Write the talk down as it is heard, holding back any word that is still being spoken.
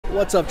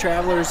What's up,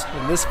 travelers?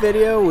 In this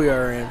video we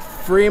are in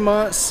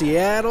Fremont,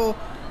 Seattle,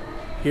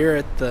 here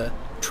at the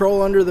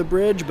Troll Under the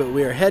Bridge, but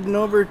we are heading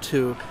over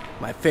to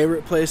my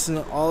favorite place in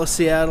all of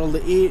Seattle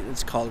to eat.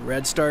 It's called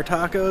Red Star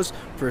Tacos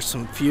for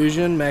some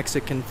fusion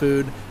Mexican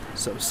food.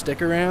 So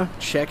stick around,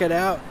 check it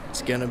out.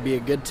 It's gonna be a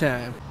good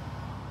time.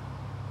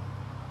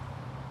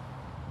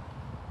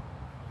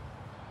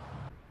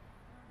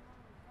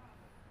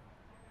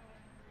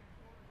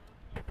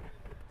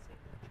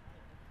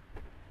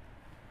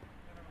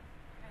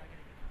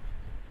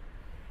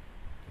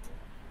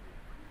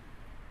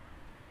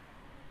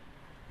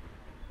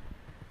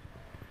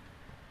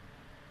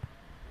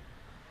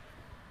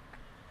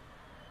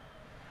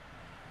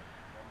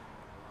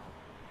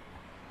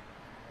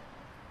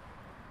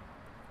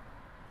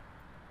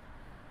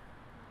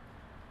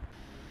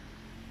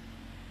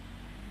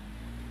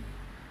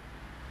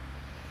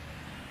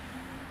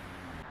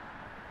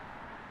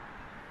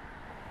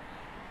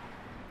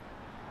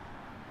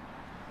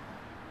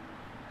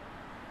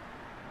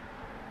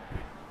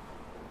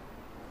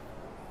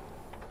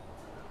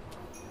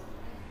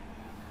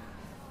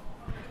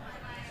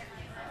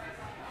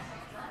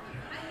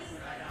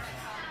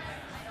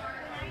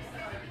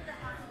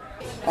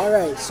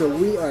 Alright, so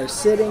we are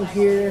sitting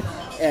here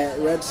at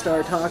Red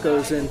Star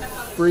Tacos in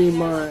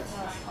Fremont,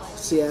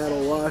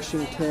 Seattle,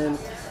 Washington,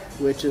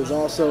 which is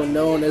also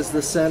known as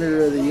the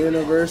center of the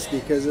universe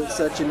because it's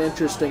such an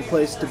interesting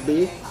place to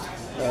be.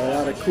 A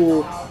lot of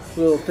cool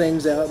little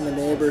things out in the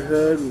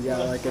neighborhood. We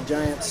got like a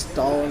giant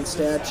Stalin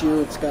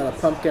statue. It's got a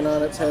pumpkin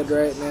on its head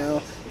right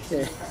now.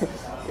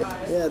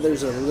 Yeah,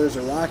 there's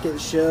a rocket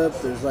ship.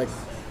 There's like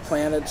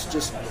planets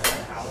just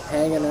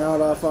hanging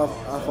out off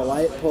of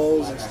light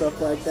poles and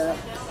stuff like that.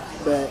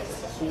 But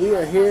we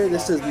are here.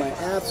 This is my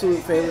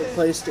absolute favorite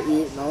place to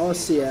eat in all of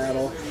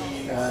Seattle.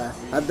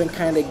 I've been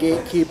kind of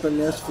gatekeeping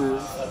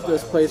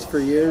this place for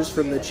years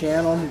from the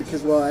channel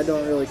because, well, I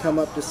don't really come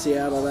up to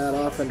Seattle that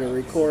often to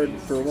record,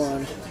 for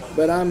one.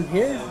 But I'm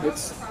here.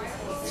 It's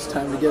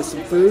time to get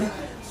some food.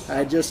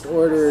 I just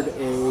ordered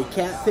a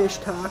Catfish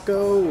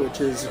Taco, which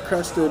is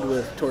crusted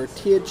with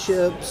tortilla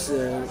chips,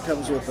 and it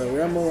comes with a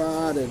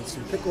remoulade and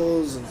some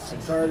pickles and some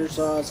tartar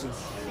sauce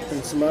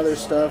and some other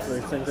stuff.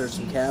 I think there's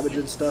some cabbage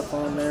and stuff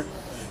on there.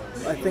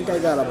 I think I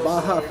got a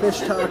Baja Fish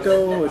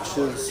Taco, which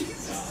is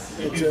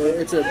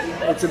it's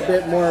a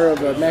bit more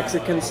of a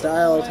Mexican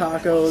style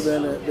taco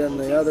than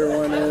the other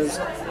one is.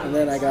 And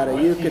then I got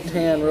a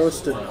Yucatan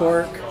roasted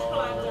pork,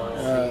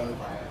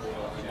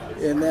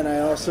 and then I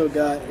also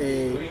got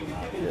a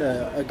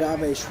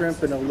Agave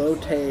shrimp and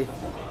Elote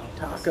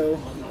taco,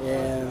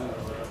 and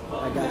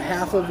I got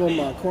half of them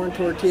on corn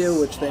tortilla,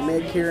 which they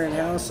make here in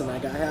house, and I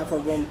got half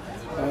of them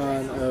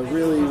on a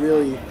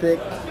really thick.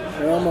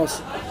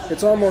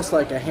 It's almost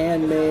like a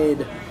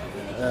handmade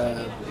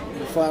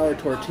flour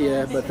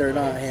tortilla, but they're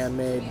not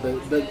handmade.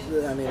 But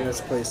I mean, this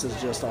place is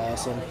just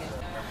awesome.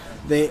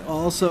 They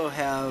also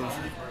have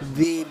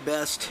the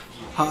best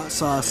hot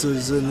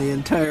sauces in the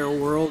entire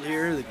world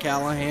here, the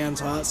Callahan's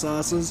hot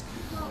sauces.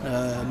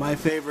 My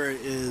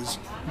favorite is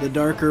the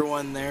darker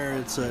one there.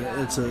 It's a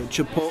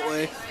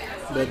chipotle,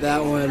 but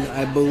that one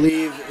I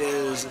believe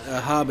is a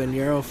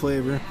habanero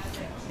flavor.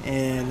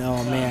 And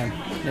oh man,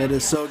 it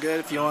is so good.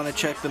 If you want to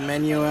check the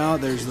menu out,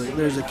 there's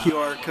a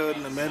QR code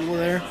in the middle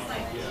there.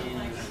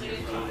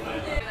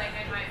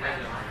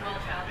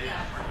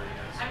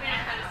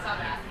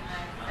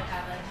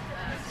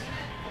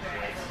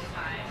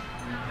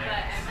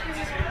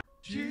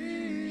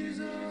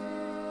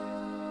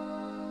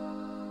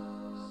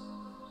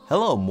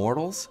 Hello,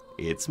 mortals.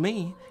 It's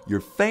me, your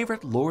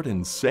favorite Lord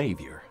and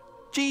Savior,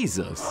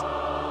 Jesus.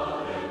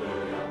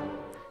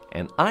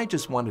 And I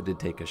just wanted to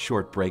take a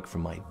short break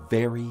from my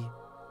very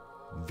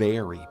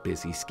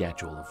busy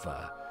schedule of,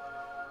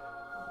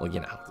 well, you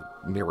know,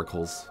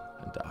 miracles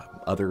and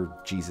other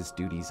Jesus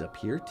duties up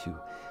here to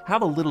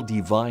have a little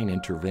divine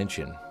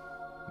intervention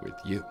with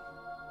you.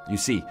 You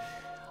see,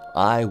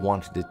 I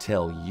wanted to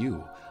tell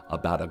you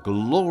about a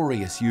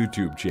glorious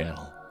YouTube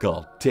channel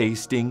called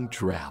Tasting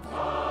Travel.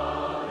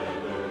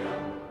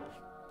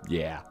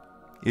 Yeah,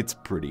 it's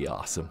pretty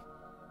awesome.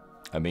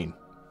 I mean,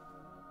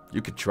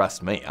 you could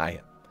trust me. I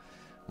am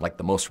like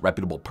the most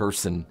reputable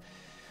person,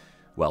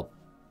 well,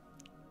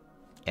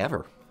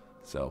 ever.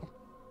 So,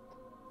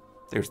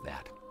 there's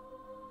that.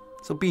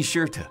 So be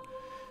sure to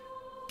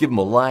give them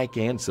a like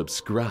and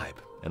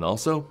subscribe. And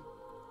also,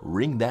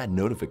 ring that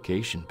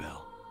notification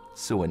bell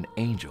so an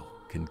angel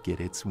can get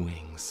its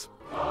wings.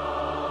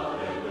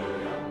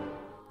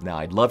 Now,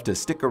 I'd love to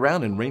stick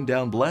around and rain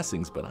down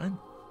blessings, but I'm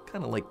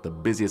kind of like the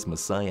busiest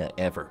Messiah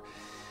ever.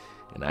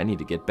 And I need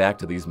to get back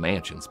to these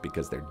mansions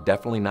because they're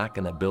definitely not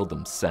going to build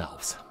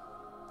themselves.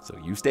 So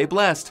you stay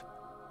blessed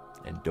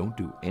and don't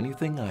do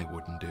anything I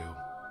wouldn't do.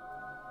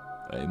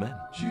 Amen.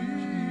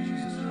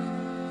 Jesus.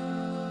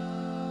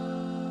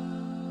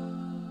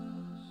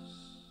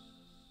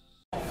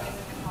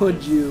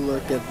 Would you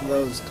look at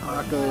those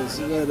tacos?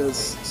 That is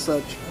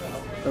such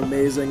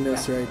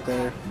amazingness right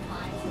there.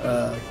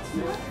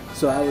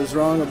 So I was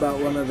wrong about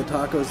one of the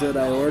tacos that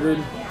I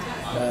ordered.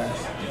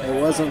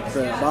 It wasn't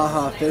the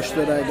Baja fish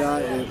that I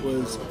got, it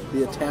was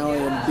the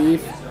Italian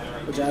beef,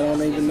 which I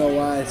don't even know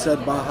why I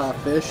said Baja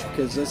fish,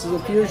 because this is a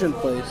fusion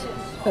place.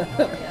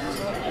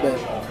 But,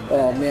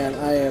 oh man,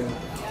 I am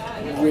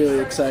really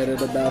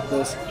excited about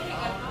this.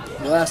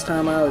 The last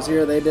time I was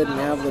here, they didn't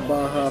have the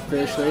Baja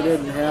fish, they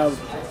didn't have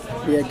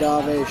the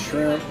Agave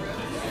shrimp,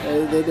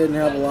 they didn't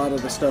have a lot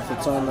of the stuff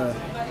that's on the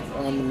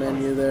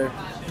menu there.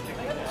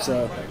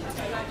 So,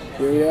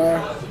 here we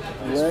are.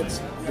 Let's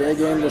dig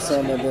into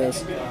some of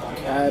this.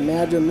 I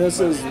imagine this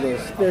is the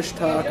fish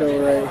taco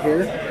right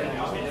here.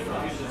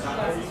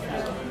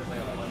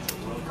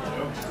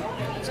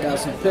 It's got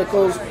some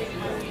pickles.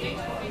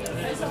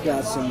 It's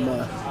got some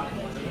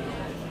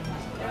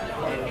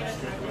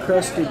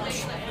crusted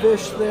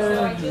fish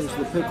there. There's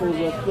the pickles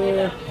up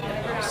there.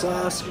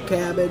 Sauce,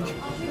 cabbage.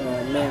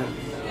 Oh man,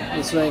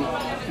 this thing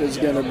is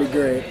gonna be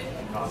great.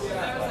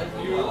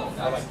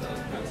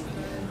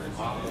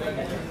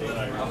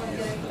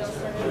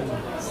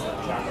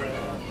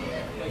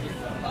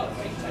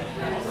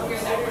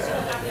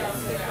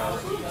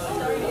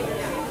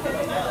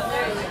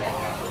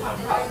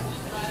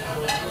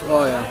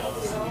 Oh yeah,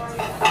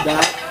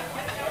 that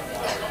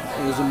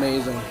is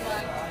amazing.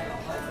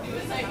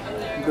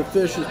 The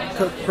fish is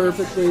cooked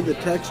perfectly. The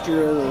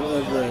texture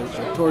of the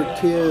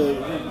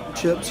tortilla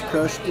chips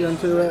crushed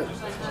into it,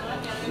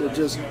 it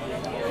just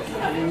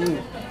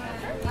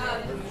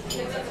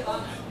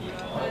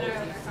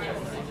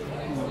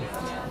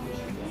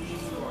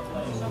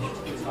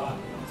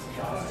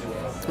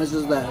This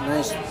is that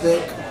nice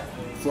thick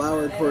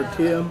floured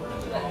tortilla.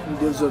 It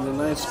gives it a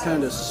nice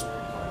kind of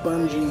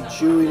spongy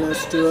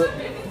chewiness to it.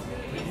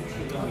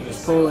 It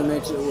totally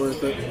makes it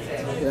worth it.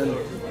 And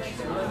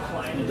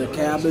the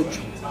cabbage,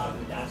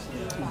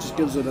 it just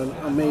gives it an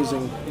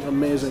amazing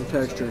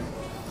texture.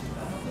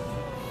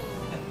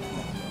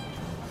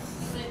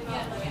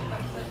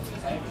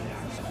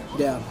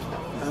 Yeah,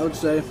 I would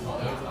say it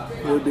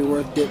would be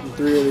worth getting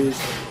 3 of these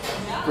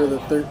for the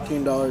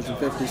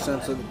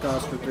 $13.50 that it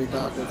costs for 3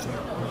 tacos.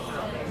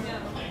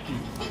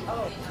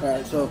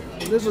 Alright, so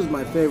this is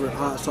my favorite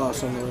hot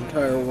sauce in the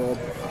entire world.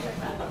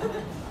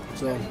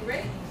 So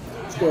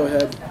let's go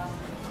ahead,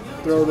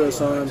 throw this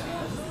on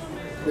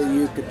the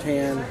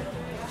Yucatan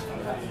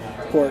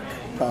Pork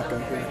Taco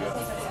here.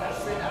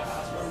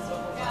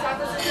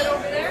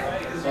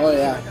 Oh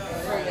yeah.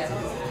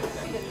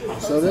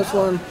 So this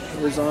one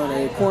is on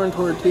a corn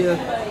tortilla.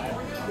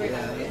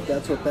 Yeah,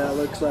 that's what that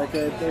looks like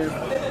right there.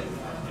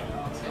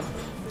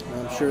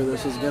 I'm sure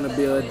this is going to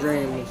be a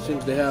dream. It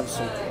seems to have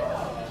some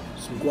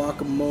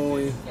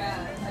guacamole,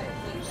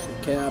 some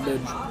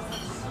cabbage,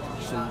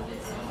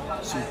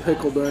 some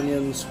pickled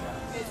onions,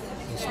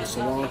 and some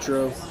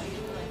cilantro.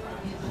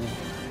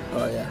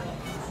 Oh yeah.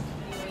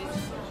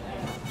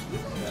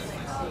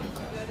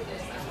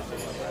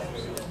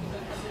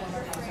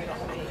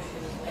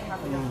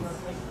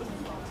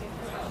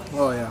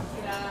 Oh yeah.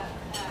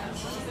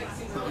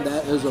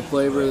 That is a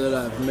flavor that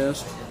I've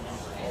missed.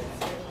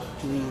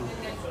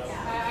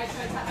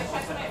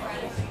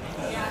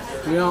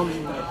 You know,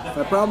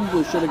 I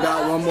probably should have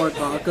got one more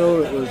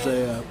taco. It was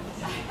a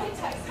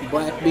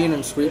black bean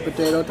and sweet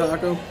potato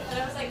taco.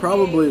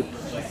 Probably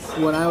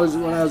when I was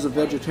a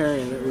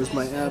vegetarian, it was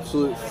my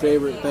absolute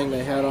favorite thing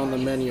they had on the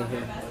menu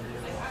here.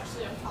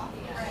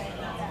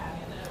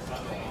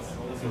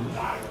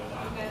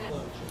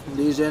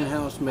 These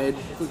in-house made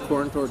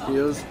corn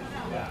tortillas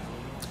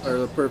are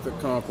the perfect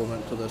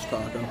complement to this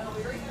taco.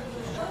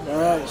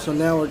 Alright, so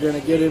now we're going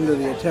to get into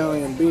the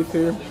Italian beef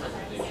here.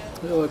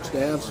 It looks to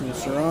have some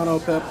serrano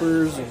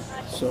peppers and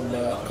some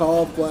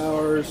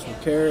cauliflower, some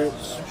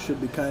carrots.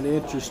 Should be kind of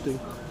interesting.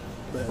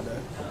 But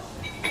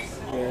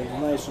yeah, it's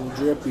nice and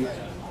drippy.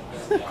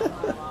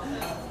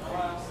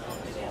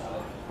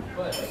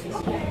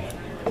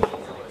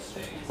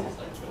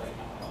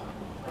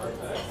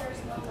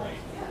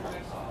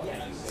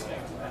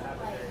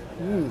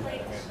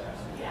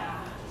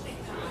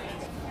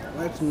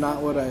 That's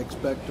not what I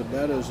expected.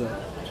 That is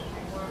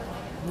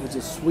it's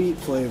a sweet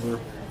flavor.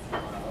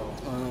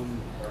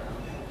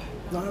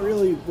 Not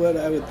really what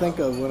I would think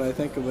of when I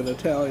think of an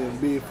Italian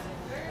beef,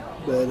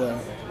 but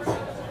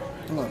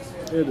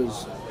it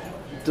is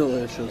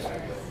delicious.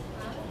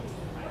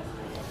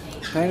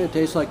 Kind of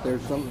tastes like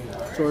there's some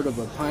sort of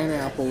a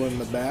pineapple in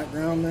the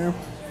background there.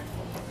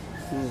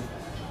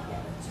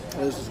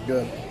 This is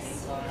good.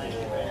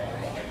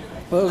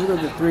 Those are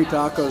the 3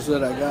 tacos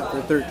that I got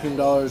for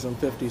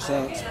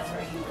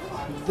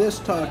 $13.50. This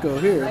taco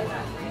here,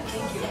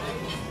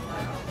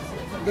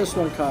 this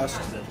one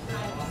cost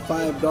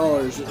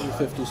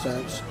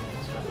 $5.50.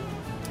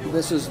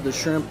 This is the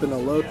shrimp and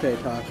elote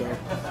taco.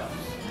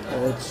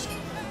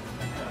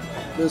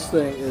 This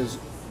thing is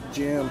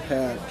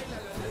jam-packed.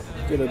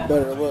 Get a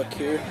better look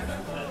here.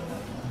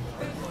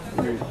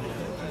 I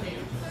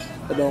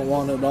don't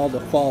want it all to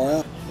fall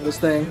out. This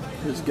thing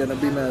is gonna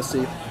be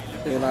messy,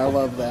 and I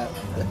love that.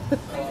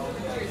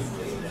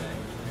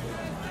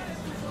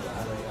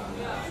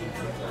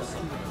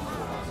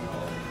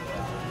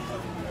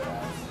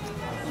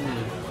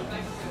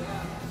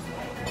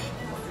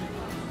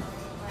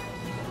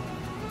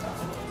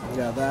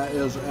 yeah, that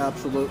is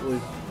absolutely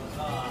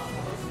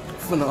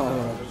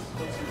phenomenal.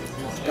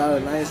 It's got a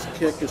nice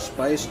kick of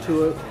spice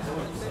to it,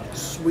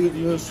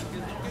 sweetness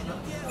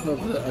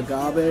of the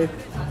agave,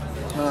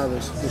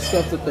 the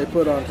stuff that they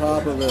put on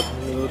top of it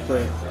with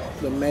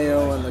the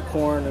mayo and the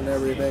corn and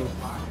everything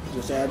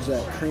just adds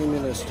that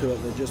creaminess to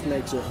it that just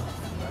makes it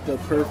the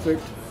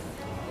perfect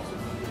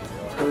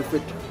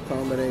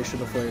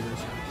combination of flavors.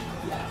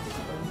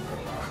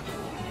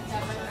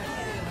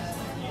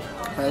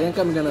 I think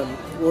I'm gonna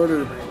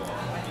order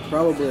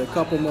probably a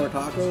couple more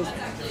tacos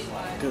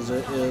because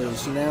it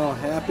is now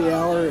happy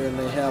hour and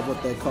they have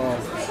what they call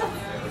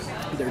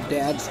their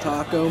Dad's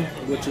Taco,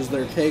 which is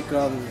their take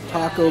on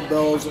Taco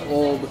Bell's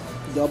old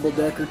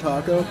double-decker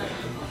taco,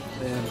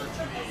 and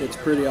it's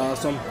pretty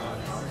awesome.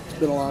 It's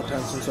been a long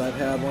time since I've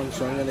had one,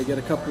 so I'm going to get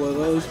a couple of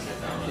those,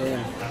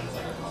 and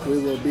we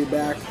will be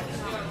back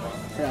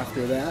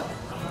after that.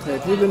 So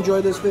if you've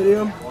enjoyed this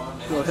video,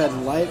 go ahead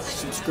and like,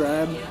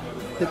 subscribe,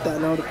 hit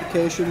that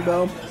notification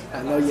bell.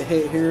 I know you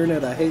hate hearing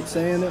it, I hate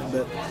saying it,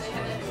 but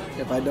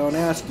if I don't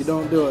ask, you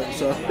don't do it,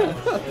 so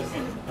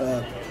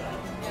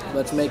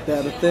let's make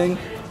that a thing.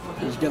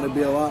 There's going to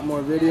be a lot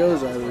more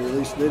videos. I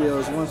release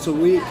videos once a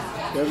week,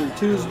 every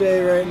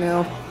Tuesday right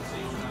now.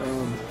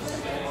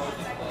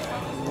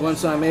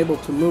 Once I'm able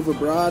to move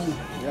abroad,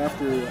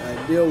 after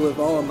I deal with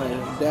all of my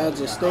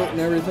dad's estate and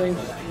everything,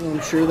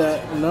 I'm sure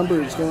that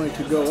number is going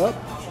to go up,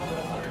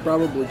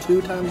 probably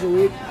 2 times a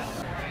week.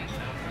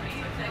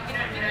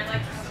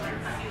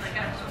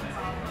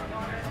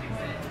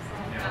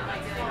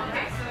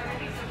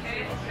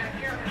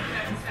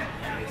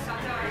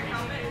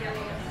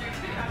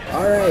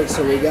 Alright,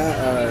 so we got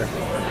our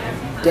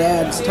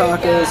Dad's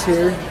Tacos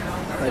here.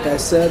 Like I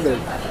said,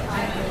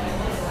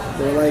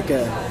 they're like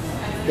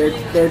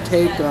their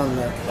take on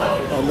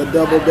the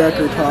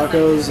double-decker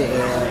tacos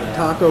at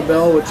Taco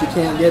Bell, which you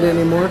can't get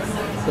anymore.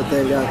 But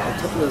they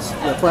got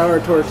the flour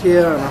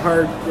tortilla and a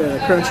hard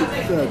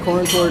crunchy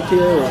corn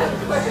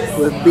tortilla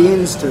with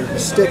beans to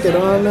stick it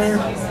on there.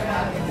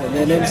 And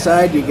then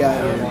inside you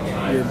got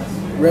your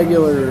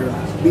regular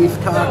beef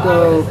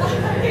taco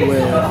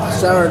with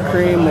sour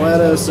cream,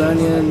 lettuce,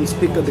 onions,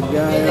 pico de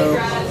gallo,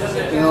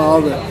 you know,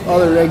 all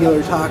the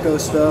regular taco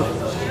stuff,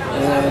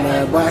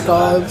 and black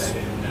olives.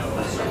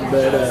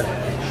 But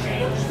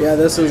yeah,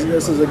 this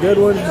is a good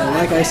one. And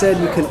like I said,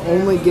 you can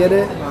only get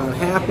it on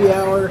happy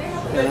hour,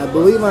 and I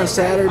believe on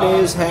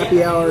Saturdays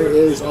happy hour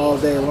is all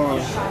day long.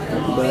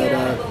 But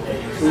I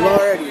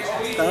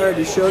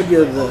already showed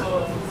you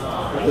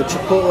the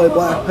chipotle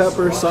black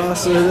pepper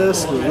sauce in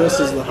this, but this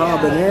is the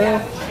habanero,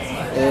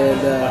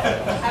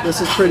 and this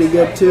is pretty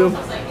good too.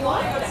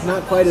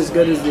 Not quite as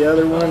good as the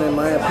other one in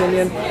my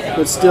opinion,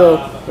 but still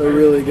a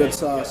really good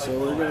sauce. So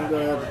we're going to go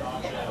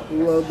ahead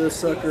and load this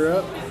sucker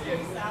up.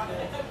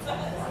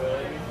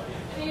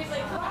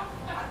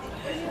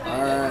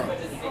 Alright,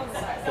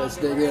 let's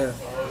dig in.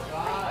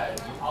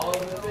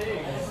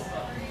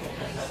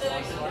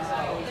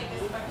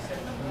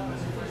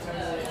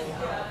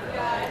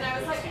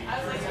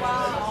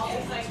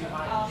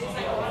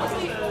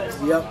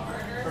 Yep.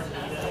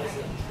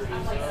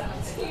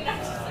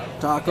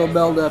 Taco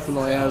Bell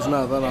definitely has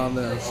nothing on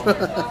this.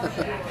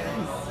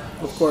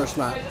 Of course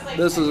not.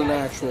 This is an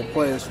actual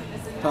place.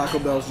 Taco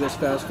Bell's just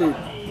fast food.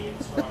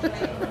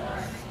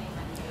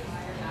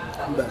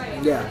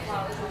 But yeah,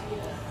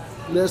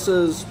 this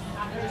is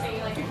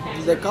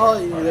they call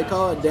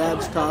it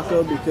Dad's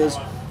Taco because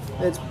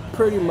it's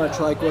pretty much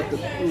like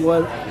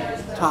what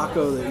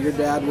taco that your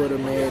dad would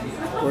have made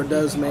or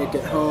does make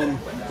at home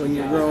when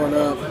you're growing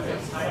up.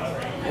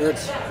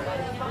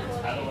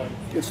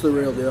 It's the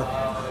real deal.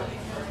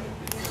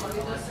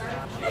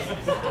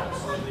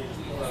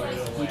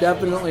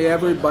 Definitely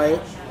every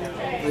bite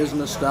is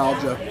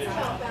nostalgia.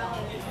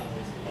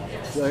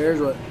 So here's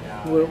what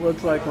it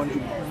looks like once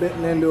you've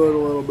bitten into it a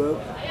little bit.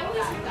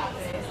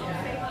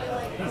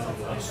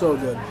 So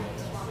good.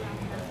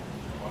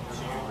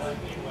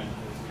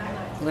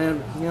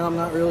 And you know, I'm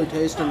not really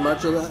tasting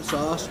much of that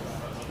sauce.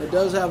 It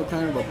does have a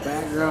kind of a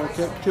background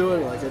kick to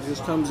it, like it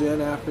just comes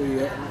in after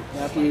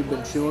you've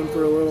been chewing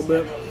for a little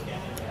bit.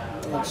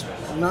 It's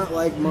not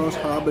like most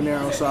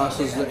habanero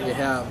sauces that you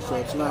have, so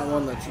it's not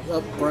one that's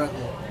up front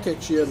and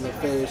kicks you in the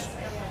face.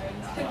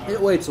 It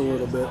waits a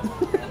little bit.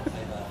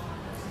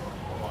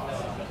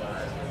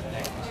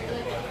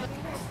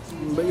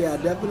 But yeah,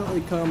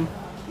 definitely come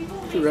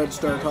to Red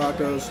Star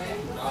Tacos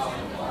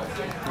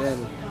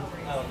and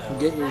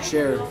get your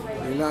share.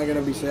 You're not going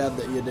to be sad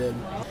that you did.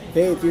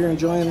 Hey, if you're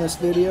enjoying this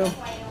video,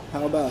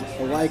 how about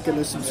a like and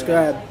a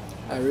subscribe?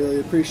 I really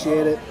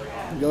appreciate it.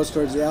 It goes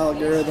towards the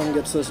algorithm,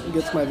 gets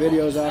my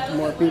videos out to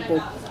more people,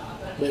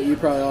 but you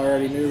probably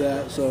already knew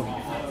that, so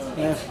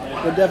yeah,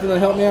 it definitely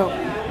helped me out.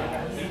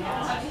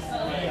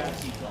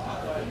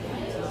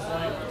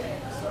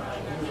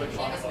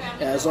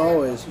 As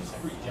always,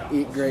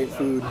 eat great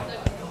food.